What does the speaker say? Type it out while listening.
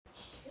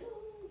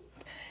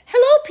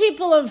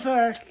people of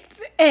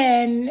Earth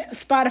and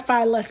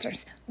Spotify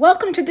listeners.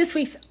 Welcome to this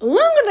week's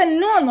longer than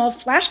normal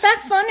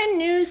Flashback Fun and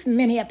News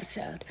mini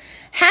episode.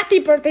 Happy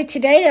birthday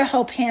today to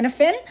Hope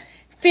Hannafin,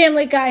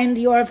 Family Guy and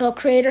the Orville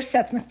creator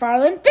Seth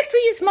MacFarlane, Victory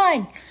is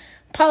Mine,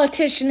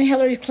 politician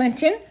Hillary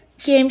Clinton,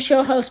 game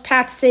show host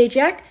Pat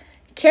Sajak,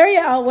 Carrie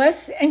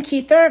Elwes, and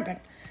Keith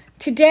Urban.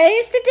 Today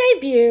is the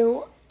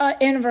debut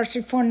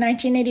anniversary for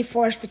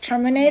 1984's The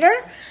Terminator,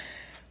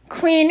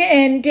 Queen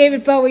and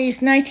David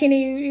Bowie's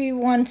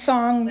 1981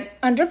 song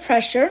Under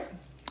Pressure,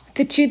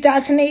 the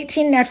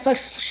 2018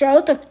 Netflix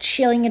show The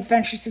Chilling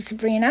Adventures of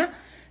Sabrina,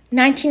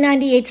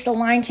 1998's The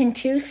Lion King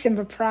 2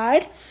 Simba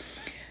Pride,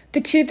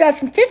 the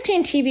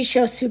 2015 TV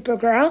show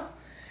Supergirl,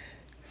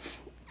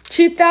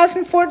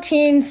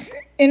 2014's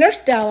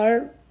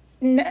Interstellar,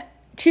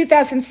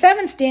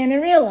 2007's Dan in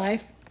Real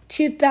Life,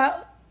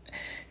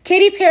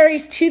 Katy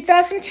Perry's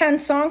 2010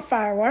 song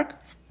Firework,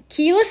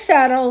 Keela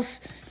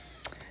Settle's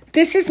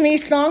This Is Me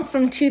song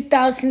from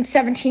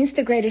 2017's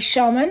The Greatest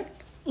Showman,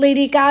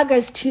 Lady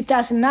Gaga's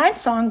 2009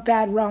 song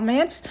Bad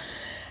Romance,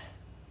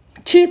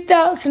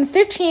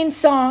 2015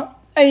 San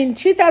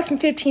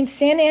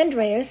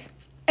Andreas,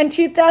 and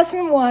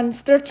 2001's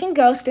 13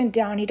 Ghosts and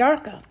Donnie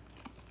Darko.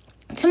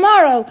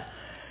 Tomorrow,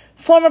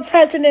 former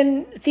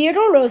President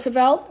Theodore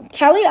Roosevelt,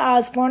 Kelly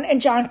Osbourne,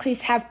 and John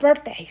Cleese have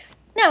birthdays.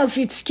 Now, if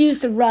you excuse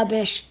the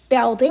rubbish,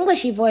 belled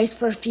Englishy voice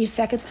for a few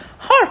seconds,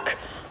 hark!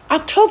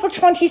 October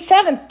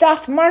 27th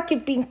doth mark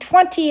it being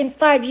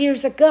 25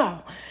 years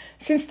ago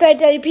since the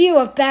debut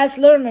of Baz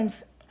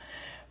Luhrmann's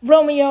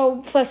Romeo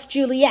plus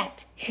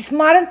Juliet, his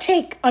modern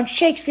take on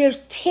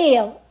Shakespeare's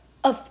tale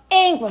of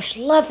anguish,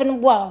 love,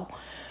 and woe,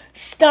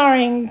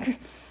 starring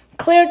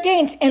Claire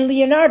Danes and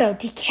Leonardo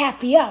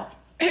DiCaprio.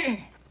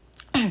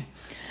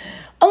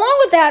 Along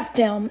with that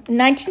film,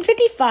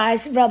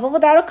 1955's Rebel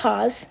Without a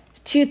Cause,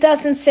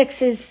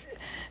 2006's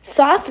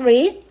Saw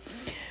 3,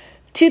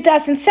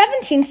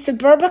 2017's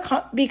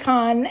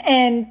Suburbicon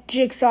and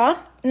Jigsaw,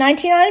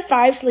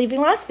 1995's Leaving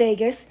Las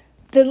Vegas,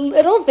 The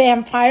Little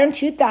Vampire in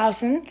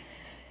 2000,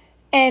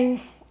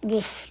 and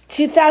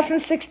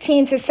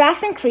 2016's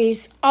Assassin's Creed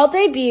all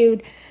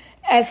debuted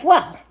as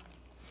well.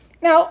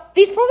 Now,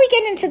 before we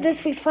get into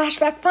this week's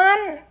Flashback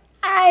Fun,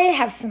 I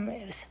have some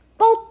news,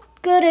 both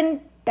good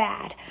and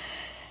bad.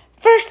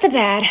 First, the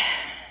bad.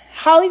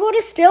 Hollywood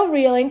is still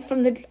reeling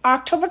from the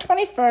October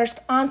 21st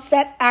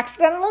on-set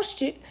accidental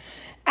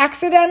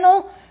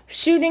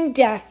shooting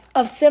death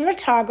of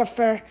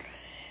cinematographer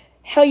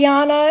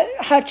Halyana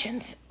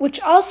Hutchins,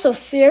 which also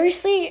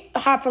seriously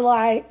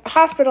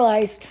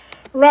hospitalized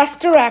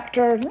Rust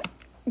director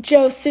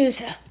Joe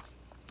Souza.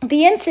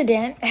 The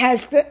incident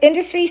has the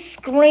industry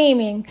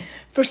screaming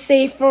for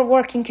safer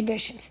working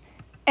conditions.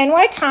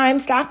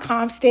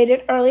 NYTimes.com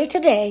stated earlier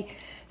today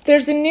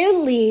there's a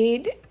new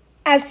lead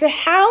as to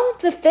how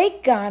the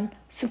fake gun,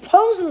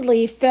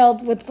 supposedly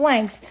filled with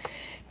blanks,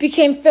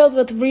 became filled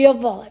with real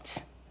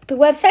bullets. The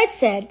website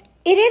said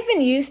it had been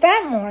used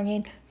that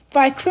morning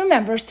by crew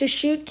members to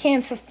shoot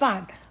cans for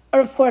fun, a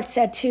report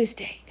said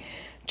Tuesday.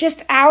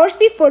 Just hours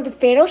before the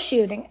fatal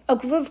shooting, a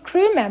group of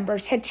crew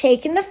members had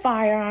taken the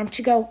firearm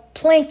to go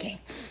planking,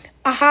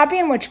 a hobby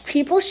in which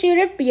people shoot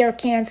at beer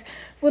cans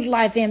with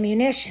live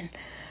ammunition,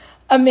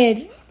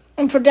 amid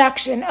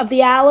production of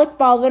the Alec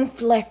Baldwin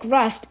flick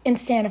Rust in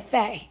Santa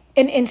Fe.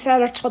 An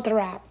insider told the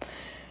Wrap.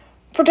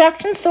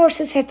 Production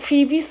sources had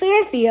previously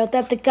revealed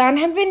that the gun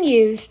had been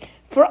used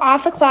for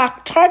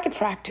off-the-clock target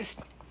practice,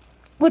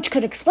 which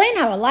could explain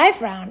how a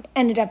live round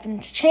ended up in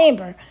its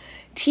chamber,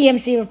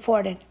 TMZ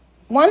reported.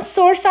 One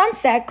source on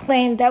set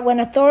claimed that when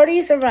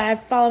authorities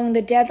arrived following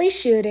the deadly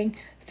shooting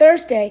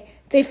Thursday,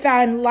 they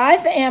found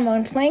live ammo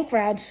and plank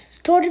rounds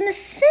stored in the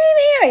same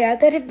area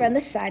that had been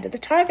the site of the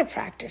target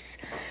practice.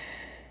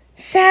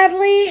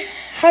 Sadly,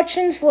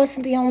 Hutchins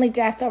wasn't the only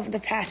death over the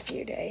past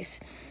few days.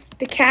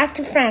 The cast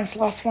of Friends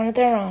lost one of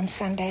their own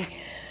Sunday,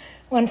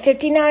 when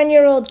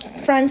 59-year-old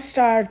Friends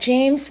star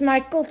James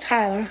Michael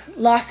Tyler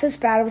lost his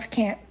battle with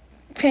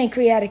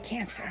pancreatic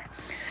cancer.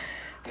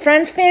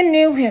 Friends fan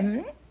knew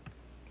him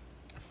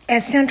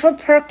as Central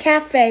Perk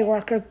Cafe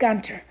worker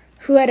Gunter,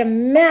 who had a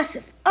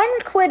massive,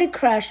 unrequited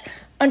crush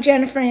on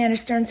Jennifer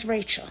Aniston's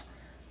Rachel.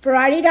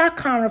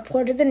 Variety.com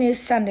reported the news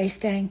Sunday,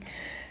 saying,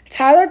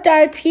 Tyler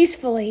died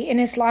peacefully in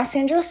his Los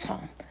Angeles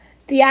home.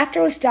 The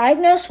actor was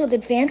diagnosed with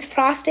advanced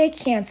prostate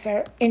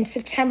cancer in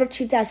September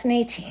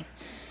 2018.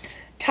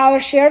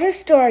 Tyler shared his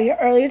story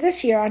earlier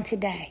this year on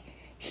Today.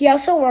 He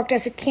also worked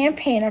as a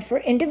campaigner for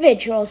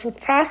individuals with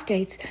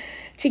prostates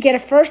to get a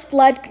first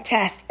blood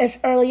test as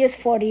early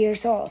as 40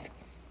 years old.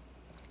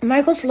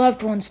 Michael's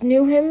loved ones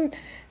knew him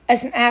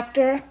as an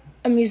actor,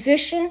 a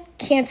musician,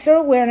 cancer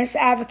awareness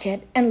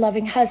advocate, and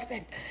loving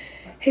husband,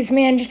 his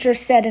manager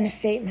said in a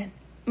statement.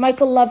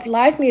 Michael loved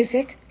live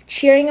music,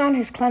 cheering on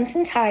his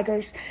Clemson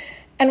Tigers,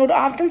 and would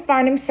often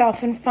find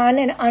himself in fun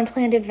and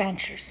unplanned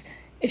adventures.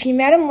 If you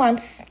met him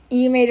once,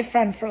 you made a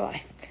friend for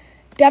life.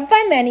 Dubbed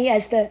by many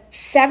as the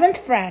seventh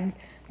friend,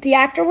 the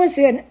actor was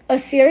in a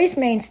series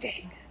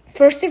mainstay,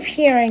 first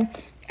appearing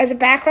as a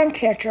background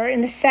character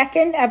in the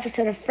second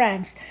episode of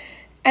Friends,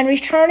 and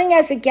returning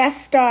as a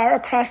guest star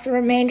across the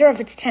remainder of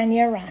its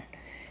 10-year run.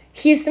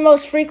 He's the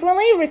most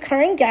frequently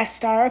recurring guest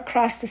star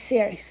across the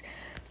series.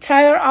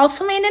 Tyler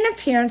also made an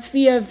appearance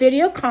via a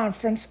video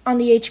conference on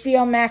the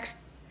HBO Max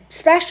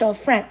special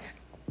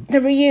Friends,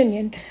 The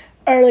Reunion,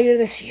 earlier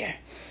this year.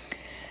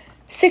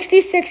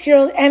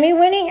 66-year-old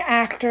Emmy-winning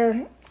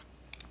actor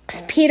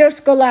Peter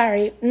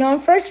Scolari, known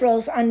for his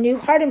roles on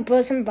Newhart and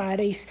Bosom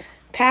Buddies,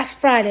 passed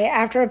Friday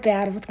after a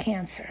battle with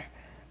cancer.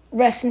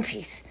 Rest in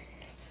peace.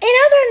 In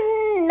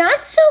other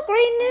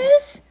not-so-great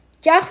news,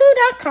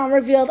 Yahoo.com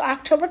revealed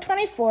October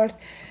 24th,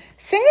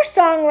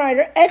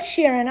 singer-songwriter Ed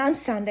Sheeran on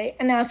Sunday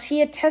announced he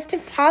had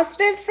tested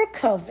positive for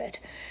COVID-19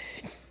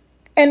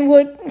 and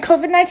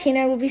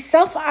would be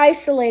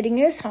self-isolating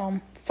in his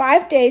home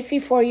 5 days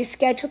before he is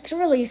scheduled to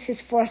release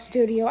his fourth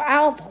studio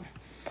album.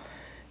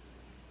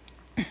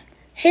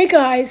 Hey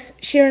guys,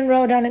 Sheeran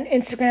wrote on an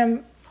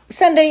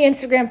Sunday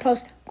Instagram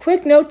post,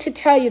 quick note to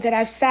tell you that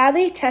I've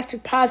sadly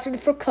tested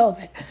positive for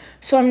COVID,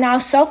 so I'm now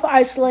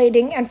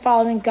self-isolating and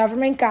following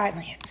government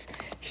guidelines.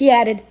 He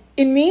added,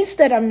 it means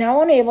that I'm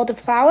now unable to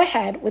plow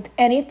ahead with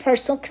any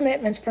personal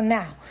commitments for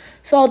now,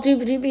 so I'll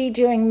be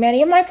doing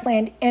many of my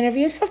planned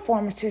interviews,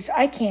 performances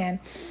I can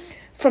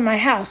from my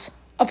house.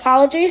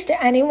 Apologies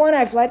to anyone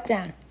I've let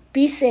down.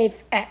 Be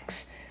safe,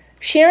 X.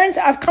 Sheeran's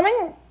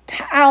upcoming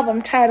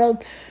album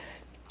titled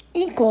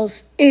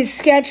Equals is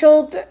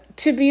scheduled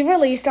to be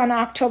released on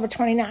October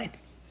 29th.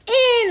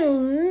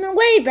 In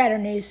way better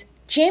news,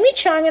 Jamie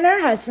Chung and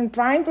her husband,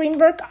 Brian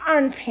Greenberg,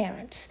 are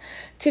parents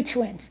to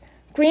twins.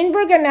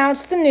 Greenberg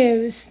announced the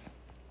news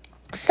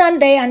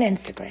Sunday on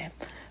Instagram.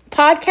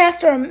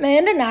 Podcaster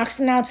Amanda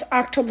Knox announced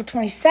October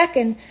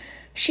 22nd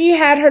she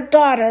had her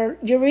daughter,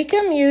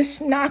 Eureka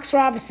Muse Knox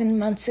Robinson,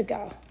 months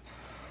ago.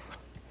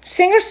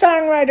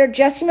 Singer-songwriter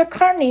Jesse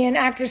McCartney and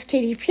actress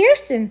Katie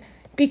Pearson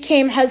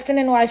became husband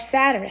and wife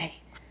Saturday.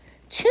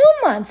 2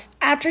 months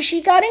after she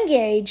got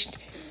engaged,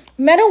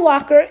 Meadow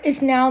Walker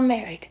is now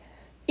married.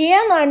 E!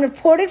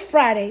 reported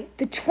Friday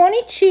the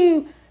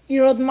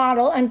 22-year-old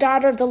model and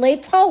daughter of the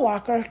late Paul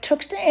Walker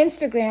took to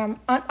Instagram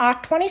on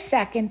October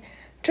 22nd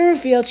to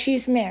reveal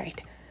she's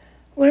married.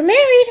 We're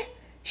married,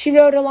 she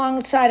wrote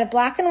alongside a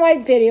black and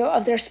white video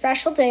of their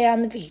special day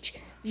on the beach.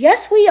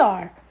 Yes, we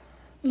are,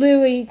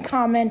 Louis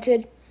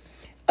commented.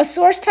 A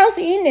source tells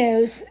E!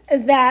 News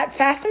that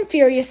Fast and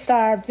Furious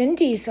star Vin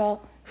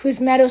Diesel,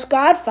 who's Meadow's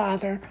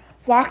godfather,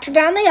 walked her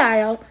down the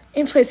aisle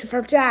in place of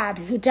her dad,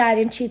 who died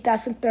in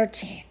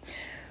 2013.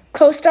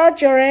 Co-star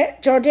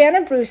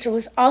Jordana Brewster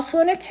was also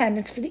in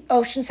attendance for the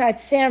Oceanside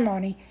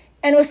ceremony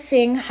and was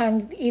seen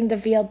hugging the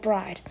veiled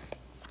bride.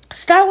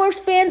 Star Wars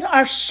fans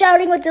are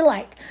shouting with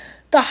delight.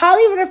 The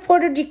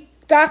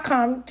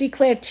HollywoodReporter.com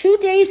declared 2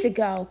 days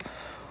ago,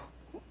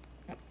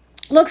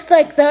 looks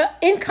like the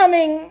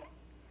incoming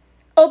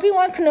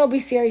Obi-Wan Kenobi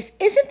series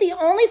isn't the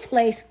only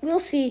place we'll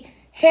see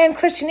Hayden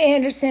Christian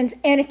Anderson's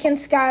Anakin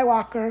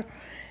Skywalker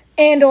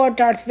and or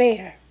Darth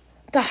Vader.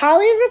 The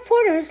Hollywood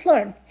Reporter has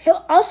learned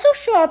he'll also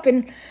show up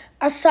in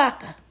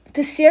Ahsoka,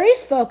 the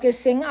series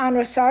focusing on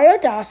Rosario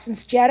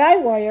Dawson's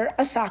Jedi warrior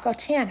Ahsoka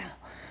Tano.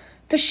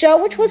 The show,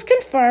 which was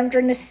confirmed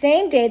during the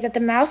same day that the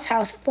Mouse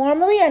House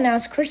formally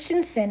announced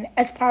Christensen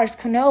as part of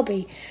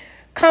Kenobi,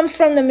 comes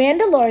from The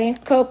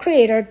Mandalorian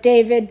co-creator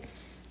Dave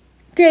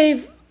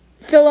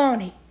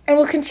Filoni, and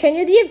will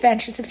continue the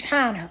adventures of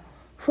Tano,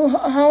 who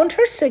honed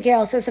her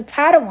skills as a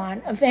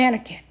Padawan of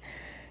Anakin.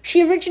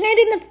 She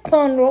originated in the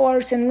Clone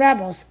Wars and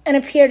Rebels and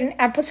appeared in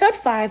Episode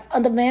 5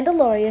 of The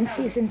Mandalorian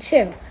Season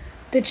 2,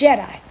 The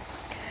Jedi.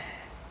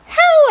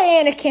 How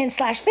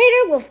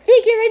Anakin/Vader will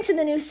figure into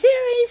the new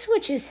series,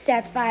 which is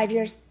set 5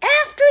 years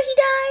after he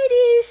died,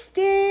 is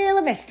still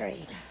a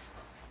mystery.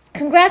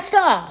 Congrats to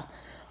all.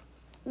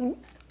 On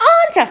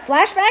to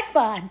Flashback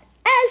Fun.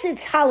 As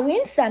it's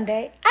Halloween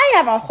Sunday, I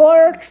have a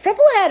horror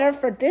triple header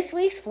for this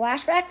week's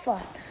Flashback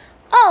Fun.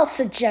 All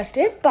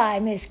suggested by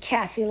Miss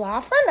Cassie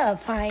Laughlin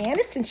of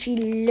Hyannis, and she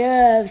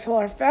loves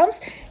horror films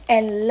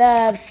and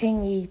loves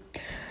seeing me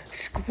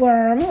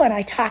squirm when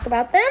I talk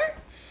about them.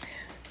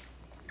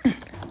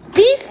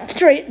 This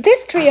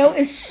trio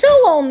is so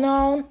well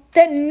known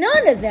that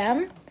none of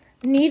them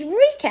need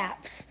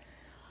recaps.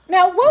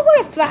 Now, what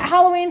would a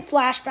Halloween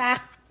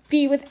flashback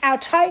be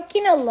without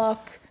taking a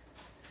look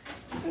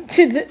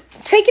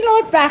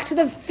back to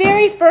the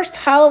very first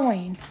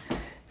Halloween?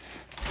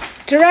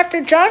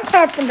 Director John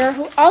Carpenter,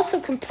 who also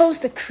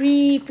composed the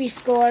creepy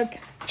score,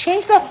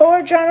 changed the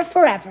horror genre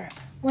forever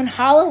when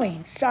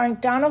Halloween, starring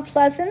Donald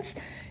Pleasance,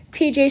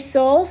 P.J.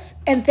 Souls,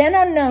 and then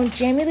unknown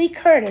Jamie Lee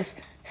Curtis,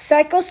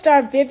 Psycho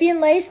star Vivian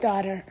Leigh's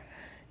daughter,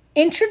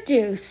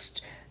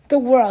 introduced the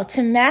world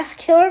to mass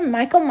killer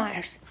Michael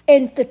Myers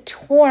and the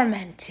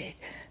tormented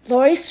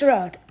Laurie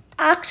Strode,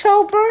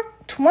 October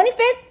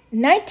 25th,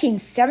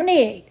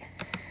 1978.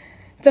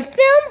 The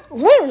film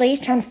literally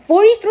turned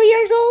 43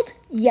 years old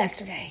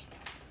yesterday.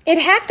 It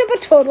hacked up a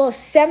total of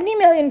 70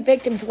 million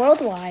victims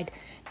worldwide,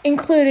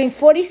 including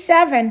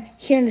 47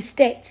 here in the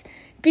States,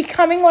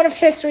 becoming one of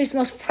history's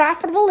most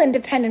profitable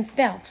independent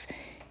films.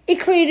 it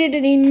created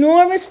an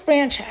enormous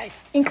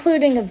franchise,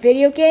 including a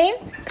video game,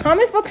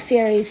 comic book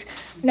series,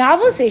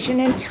 novelization,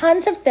 and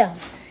tons of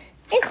films,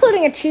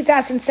 including a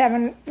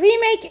 2007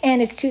 remake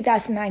and its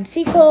 2009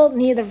 sequel,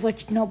 neither of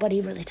which nobody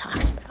really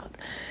talks about.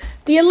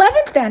 The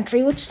 11th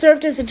entry, which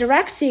served as a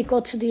direct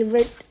sequel to the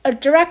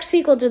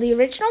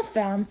original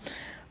film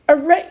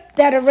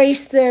that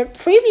erased the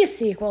previous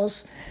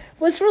sequels,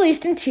 was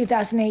released in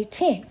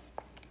 2018.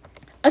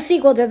 A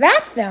sequel to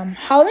that film,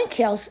 Halloween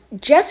Kills,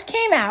 just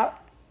came out,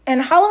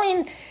 and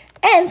Halloween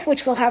Ends,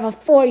 which will have a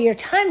 4-year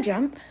time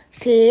jump,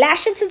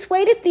 slashes its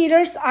way to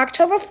theaters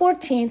October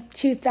 14th,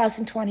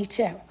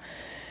 2022.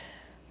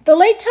 The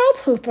late Tobe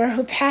Hooper,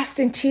 who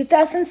passed in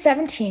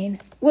 2017,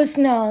 was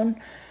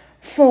known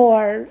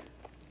for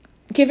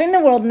giving the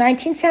world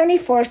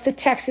 1974's The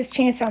Texas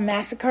Chainsaw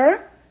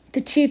Massacre,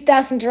 the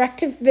 2000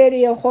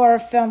 direct-to-video horror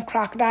film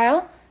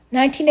Crocodile,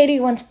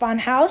 1981's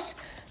Funhouse,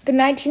 the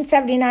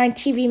 1979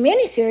 TV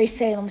miniseries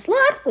Salem's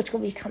Lot, which will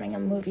be becoming a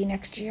movie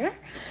next year,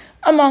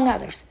 among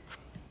others.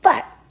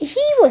 But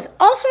he was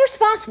also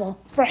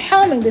responsible for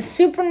helming the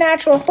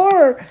supernatural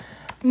horror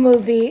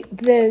movie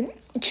the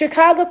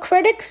Chicago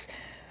Film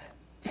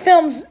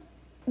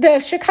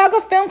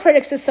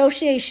Critics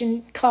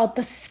Association called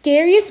the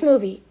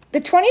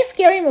 20th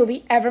scary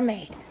movie ever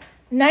made,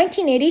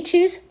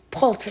 1982's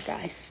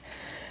Poltergeist.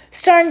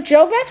 Starring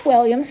Jo Beth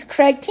Williams,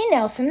 Craig T.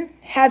 Nelson,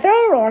 Heather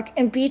O'Rourke,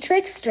 and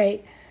Beatrix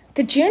Straight,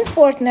 the June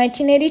 4th,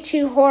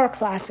 1982 horror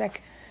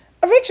classic,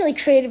 originally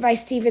created by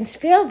Steven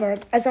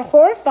Spielberg as a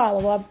horror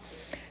follow-up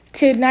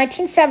to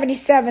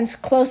 1977's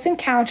Close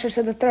Encounters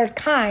of the Third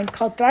Kind,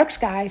 called Dark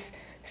Skies,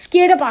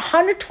 scared up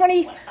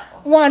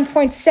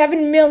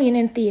 $121.7 million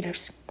in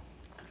theaters.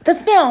 The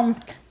film,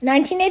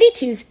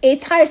 1982's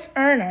eighth highest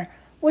earner,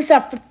 was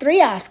up for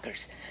 3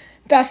 Oscars: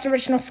 Best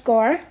Original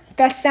Score,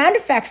 Best Sound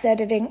Effects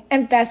Editing,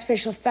 and Best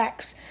Visual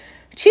Effects.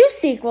 2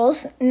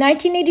 sequels,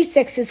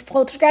 1986's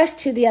Poltergeist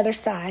 2: The Other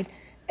Side,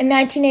 and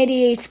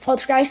 1988's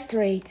Poltergeist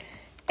 3,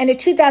 and a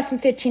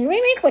 2015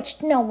 remake,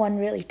 which no one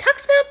really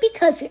talks about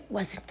because it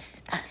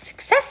wasn't a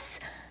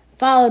success,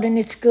 followed in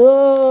its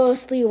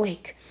ghostly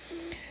wake.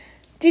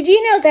 Did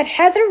you know that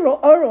Heather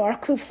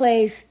O'Rourke, who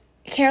plays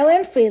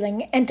Carolyn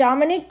Freeling, and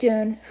Dominique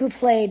Dunne, who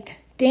played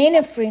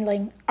Dana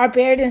Freeling, are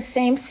buried in the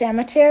same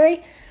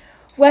cemetery,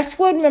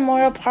 Westwood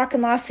Memorial Park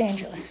in Los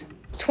Angeles?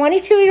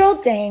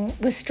 22-year-old Dane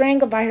was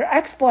strangled by her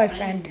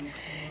ex-boyfriend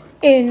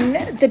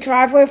in the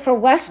driveway of her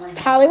West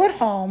Hollywood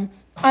home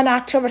on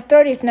October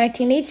 30th,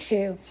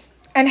 1982,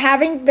 and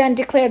having been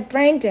declared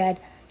brain dead,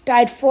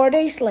 died 4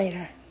 days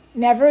later,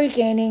 never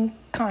regaining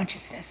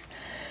consciousness.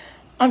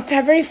 On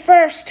February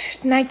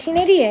 1st,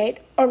 1988,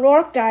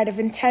 O'Rourke died of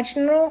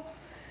intentional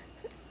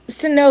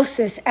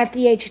stenosis at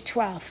the age of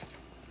 12.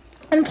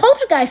 And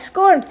Poltergeist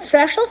score and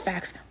special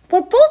effects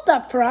were both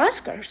up for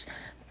Oscars,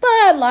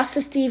 but lost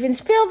to Steven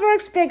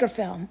Spielberg's bigger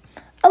film,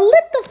 a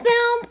little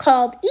film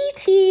called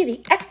E.T.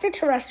 the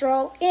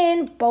Extraterrestrial,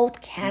 in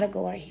both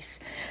categories.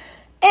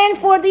 And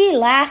for the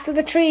last of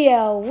the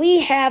trio,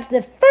 we have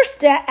the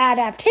first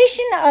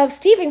adaptation of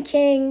Stephen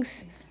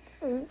King's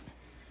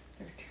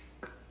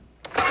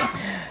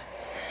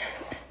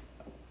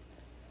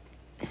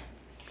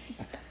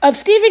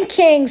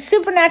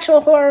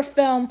supernatural horror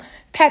film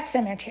Pet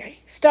Sematary,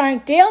 starring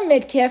Dale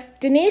Midkiff,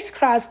 Denise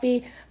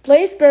Crosby,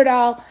 Blaise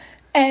Berdal,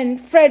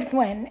 and Fred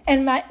Gwynne,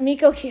 and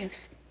Miko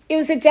Hughes. It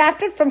was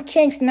adapted from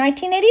King's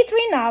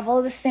 1983 novel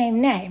of the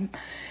same name,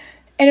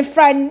 and it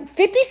frightened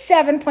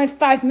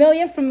 $57.5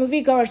 million from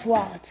moviegoers'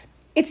 wallets.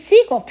 Its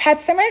sequel, Pet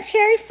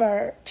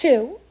Sematary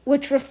 2,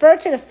 which referred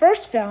to the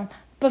first film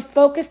but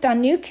focused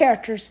on new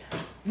characters,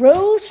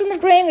 rose from the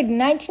grave in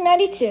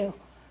 1992,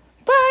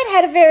 but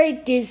had a very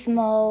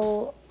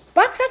dismal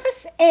box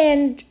office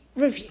and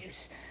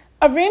reviews.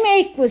 A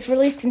remake was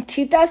released in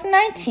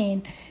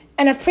 2019,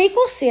 and a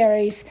prequel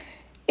series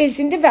is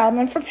in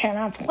development for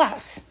Paramount+.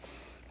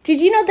 Did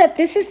you know that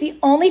this is the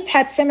only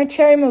Pet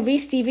Sematary movie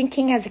Stephen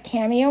King has a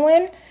cameo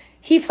in?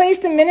 He plays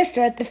the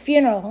minister at the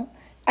funeral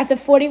at the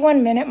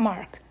 41-minute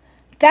mark.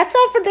 That's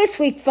all for this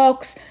week,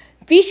 folks.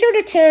 Be sure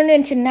to tune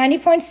into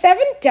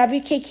 90.7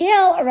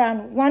 WKKL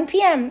around 1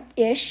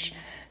 p.m.-ish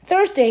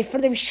Thursday for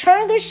the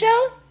return of the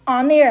show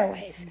on the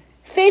airwaves.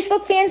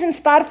 Facebook fans and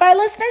Spotify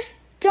listeners,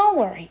 don't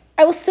worry.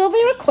 I will still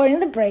be recording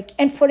the break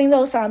and putting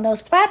those on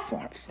those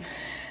platforms.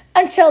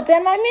 Until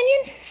then, my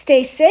minions,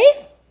 stay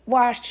safe,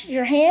 wash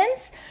your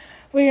hands,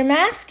 wear your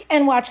mask,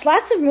 and watch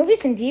lots of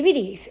movies and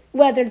DVDs,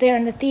 whether they're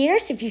in the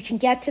theaters, if you can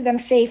get to them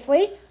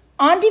safely,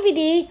 on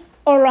DVD,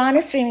 or on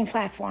a streaming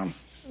platform.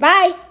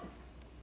 Bye!